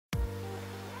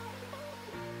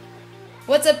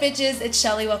What's up, bitches? It's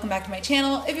Shelly. Welcome back to my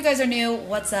channel. If you guys are new,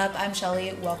 what's up? I'm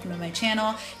Shelly. Welcome to my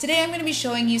channel. Today I'm going to be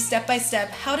showing you step by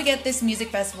step how to get this music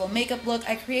festival makeup look.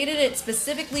 I created it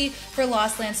specifically for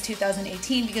Lost Lands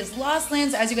 2018 because Lost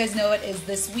Lands, as you guys know it, is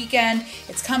this weekend.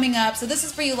 It's coming up, so this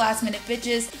is for you last minute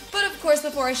bitches. But of course,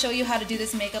 before I show you how to do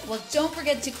this makeup look, don't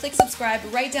forget to click subscribe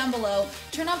right down below.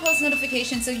 Turn on post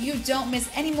notifications so you don't miss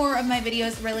any more of my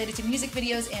videos related to music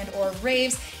videos and or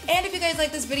raves. And if you guys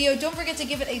like this video, don't forget to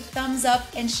give it a thumbs up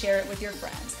and share it with your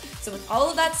friends. So with all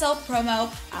of that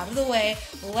self-promo out of the way,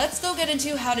 let's go get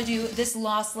into how to do this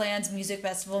Lost Lands Music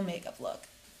Festival makeup look.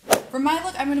 For my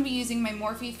look, I'm going to be using my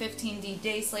Morphe 15D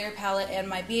Day Slayer palette and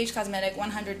my BHcosmetic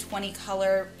 120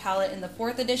 color palette in the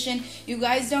 4th edition. You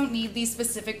guys don't need these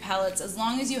specific palettes. As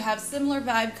long as you have similar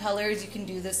vibe colors, you can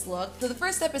do this look. So the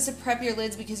first step is to prep your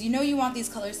lids because you know you want these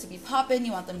colors to be poppin',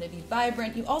 you want them to be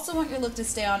vibrant. You also want your look to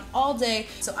stay on all day.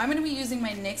 So I'm going to be using my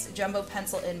NYX Jumbo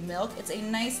Pencil in Milk. It's a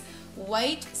nice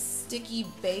white sticky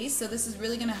base, so this is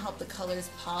really going to help the colors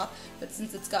pop, but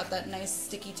since it's got that nice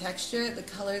sticky texture, the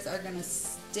colors are going to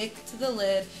stick to the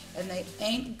lid and they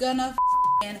ain't gonna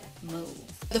move.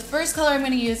 The first color I'm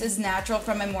going to use is Natural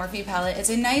from my Morphe palette. It's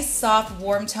a nice soft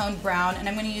warm toned brown, and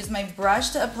I'm going to use my brush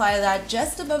to apply that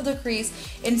just above the crease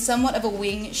in somewhat of a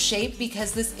wing shape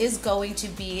because this is going to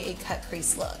be a cut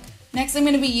crease look. Next, I'm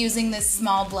going to be using this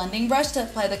small blending brush to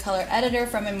apply the color editor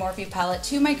from my Morphe palette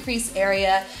to my crease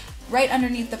area right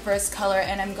underneath the first color,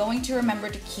 and I'm going to remember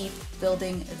to keep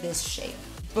building this shape.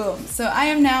 Boom. So I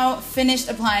am now finished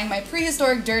applying my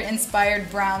Prehistoric dirt inspired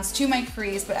browns to my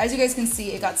crease, but as you guys can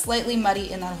see, it got slightly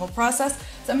muddy in that whole process.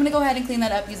 So I'm going to go ahead and clean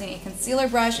that up using a concealer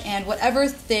brush and whatever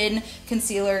thin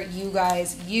concealer you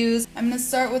guys use. I'm going to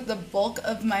start with the bulk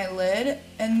of my lid,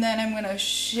 and then I'm going to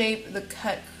shape the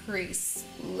cut crease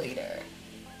later.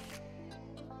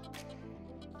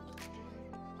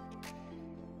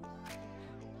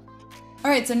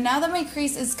 Alright, so now that my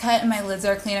crease is cut and my lids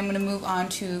are clean, I'm going to move on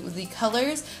to the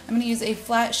colors. I'm going to use a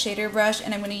flat shader brush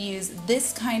and I'm going to use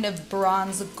this kind of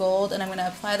bronze gold, and I'm going to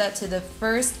apply that to the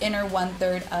first inner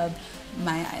 1/3 of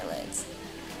my eyelids.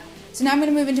 So now I'm going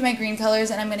to move into my green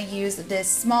colors, and I'm going to use this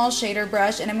small shader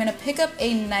brush, and I'm going to pick up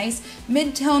a nice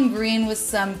mid-tone green with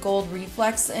some gold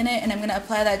reflex in it, and I'm going to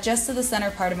apply that just to the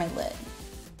center part of my lid.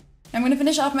 I'm going to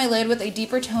finish off my lid with a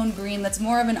deeper toned green that's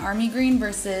more of an army green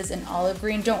versus an olive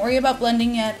green. Don't worry about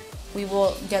blending yet. We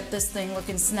will get this thing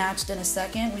looking snatched in a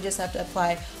second. We just have to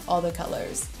apply all the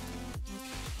colors.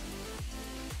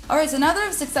 Alright, so now that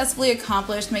I've successfully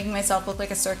accomplished making myself look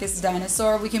like a circus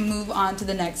dinosaur, we can move on to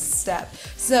the next step.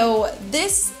 So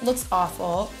this looks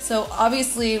awful, so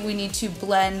obviously we need to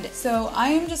blend. So I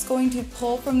am just going to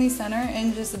pull from the center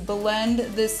and just blend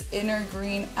this inner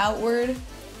green outward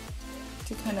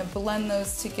to kind of blend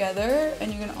those together,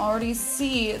 and you can already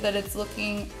see that it's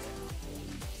looking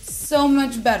so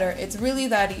much better. It's really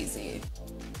that easy.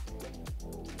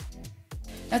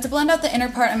 Now to blend out the inner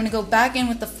part, I'm going to go back in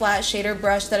with the flat shader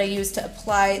brush that I used to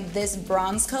apply this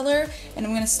bronze color, and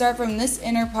I'm going to start from this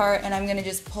inner part and I'm going to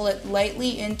just pull it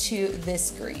lightly into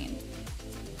this green.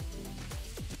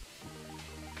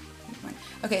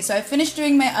 Okay, so I finished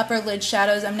doing my upper lid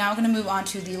shadows. I'm now going to move on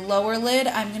to the lower lid.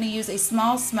 I'm going to use a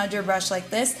small smudger brush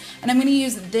like this, and I'm going to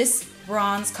use this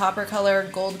bronze copper color,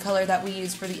 gold color that we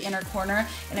used for the inner corner,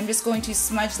 and I'm just going to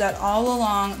smudge that all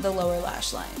along the lower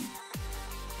lash line.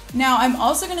 Now I'm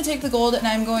also going to take the gold and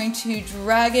I'm going to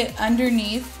drag it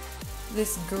underneath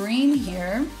this green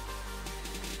here.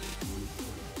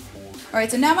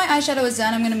 Alright, so now my eyeshadow is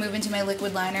done. I'm going to move into my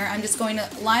liquid liner. I'm just going to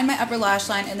line my upper lash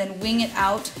line and then wing it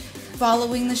out,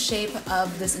 following the shape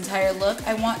of this entire look.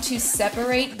 I want to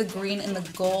separate the green and the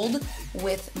gold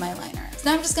with my liner. So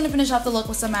now I'm just going to finish off the look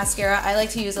with some mascara. I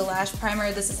like to use a lash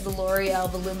primer. This is the L'Oreal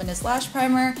Voluminous Lash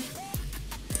Primer.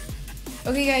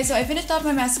 Okay guys, so I finished off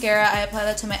my mascara. I applied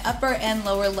that to my upper and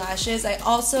lower lashes. I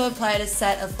also applied a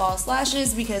set of false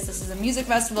lashes because this is a music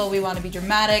festival, we want to be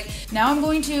dramatic. Now I'm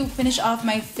going to finish off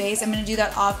my face. I'm going to do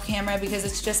that off camera because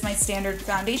it's just my standard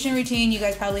foundation routine. You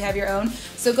guys probably have your own.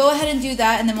 So go ahead and do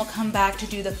that, and then we'll come back to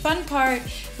do the fun part,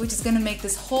 which is going to make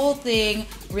this whole thing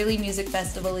really music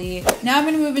festival-y. Now I'm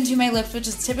going to move into my lips, which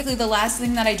is typically the last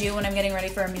thing that I do when I'm getting ready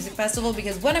for a music festival,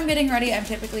 because when I'm getting ready, I'm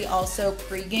typically also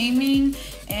pre-gaming,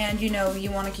 and you know, you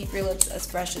want to keep your lips as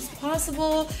fresh as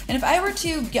possible. And if I were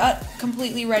to get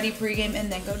completely ready pre-game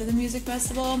and then go to the music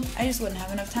festival, I just wouldn't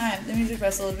have enough time. The music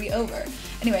festival would be over.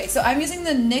 Anyway, so I'm using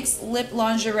the NYX Lip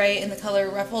Lingerie in the color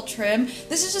Ruffle Trim.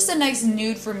 This is just a nice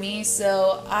nude for me,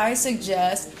 so I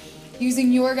suggest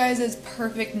using your guys'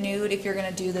 perfect nude if you're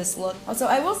gonna do this look. Also,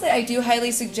 I will say I do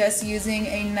highly suggest using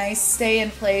a nice stay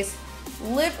in place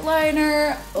lip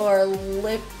liner or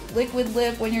lip liquid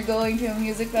lip when you're going to a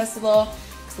music festival.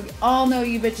 So we all know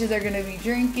you bitches are gonna be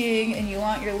drinking and you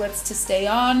want your lips to stay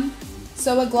on.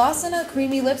 So a gloss and a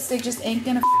creamy lipstick just ain't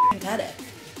gonna cut it.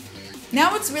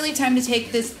 Now it's really time to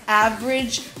take this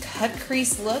average cut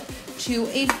crease look to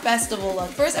a festival look.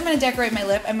 First, I'm gonna decorate my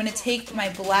lip. I'm gonna take my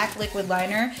black liquid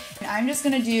liner and I'm just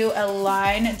gonna do a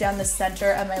line down the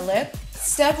center of my lip.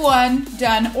 Step one,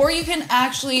 done. Or you can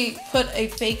actually put a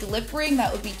fake lip ring,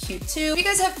 that would be cute too. If you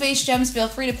guys have face gems, feel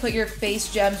free to put your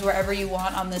face gems wherever you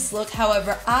want on this look.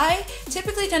 However, I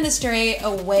typically tend to stray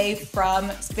away from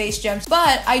face gems,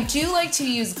 but I do like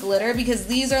to use glitter because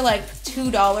these are like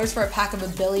 $2 for a pack of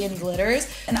a billion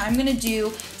glitters. And I'm gonna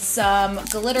do some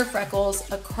glitter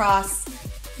freckles across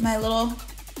my little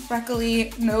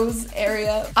freckly nose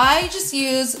area. I just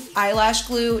use eyelash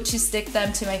glue to stick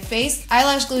them to my face.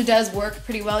 Eyelash glue does work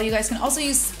pretty well. You guys can also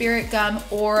use spirit gum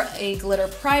or a glitter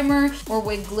primer or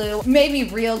wig glue, maybe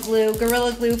real glue,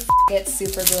 Gorilla Glue, it,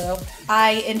 super glue.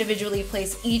 I individually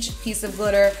place each piece of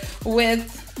glitter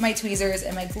with my tweezers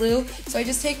and my glue. So I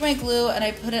just take my glue and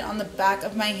I put it on the back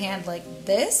of my hand like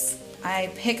this.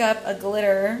 I pick up a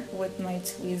glitter with my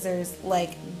tweezers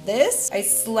like this. I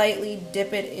slightly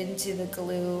dip it into the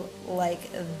glue like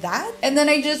that. And then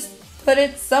I just put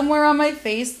it somewhere on my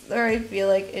face where I feel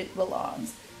like it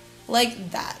belongs. Like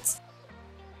that.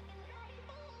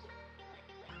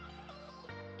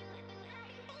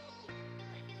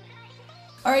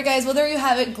 Alright guys, well there you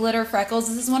have it, glitter freckles.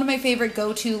 This is one of my favorite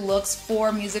go-to looks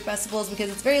for music festivals because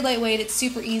it's very lightweight, it's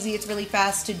super easy, it's really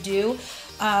fast to do.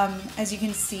 As you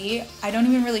can see, I don't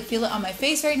even really feel it on my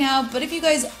face right now, but if you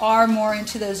guys are more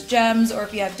into those gems or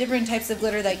if you have different types of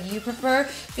glitter that you prefer,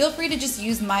 feel free to just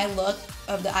use my look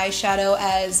of the eyeshadow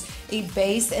as a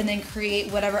base and then create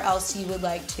whatever else you would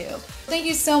like to. Thank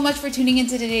you so much for tuning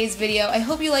into today's video. I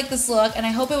hope you like this look and I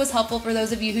hope it was helpful for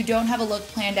those of you who don't have a look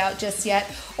planned out just yet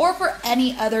or for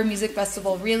any other music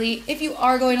festival really. If you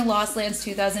are going to Lost Lands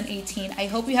 2018, I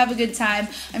hope you have a good time.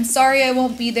 I'm sorry I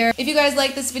won't be there. If you guys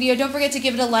like this video, don't forget to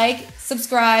give it a like,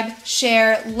 subscribe,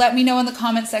 share, let me know in the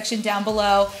comment section down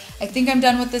below. I think I'm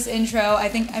done with this intro. I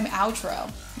think I'm outro.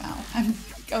 Wow, I'm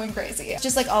going crazy.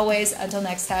 Just like always, until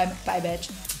next time, bye bitch.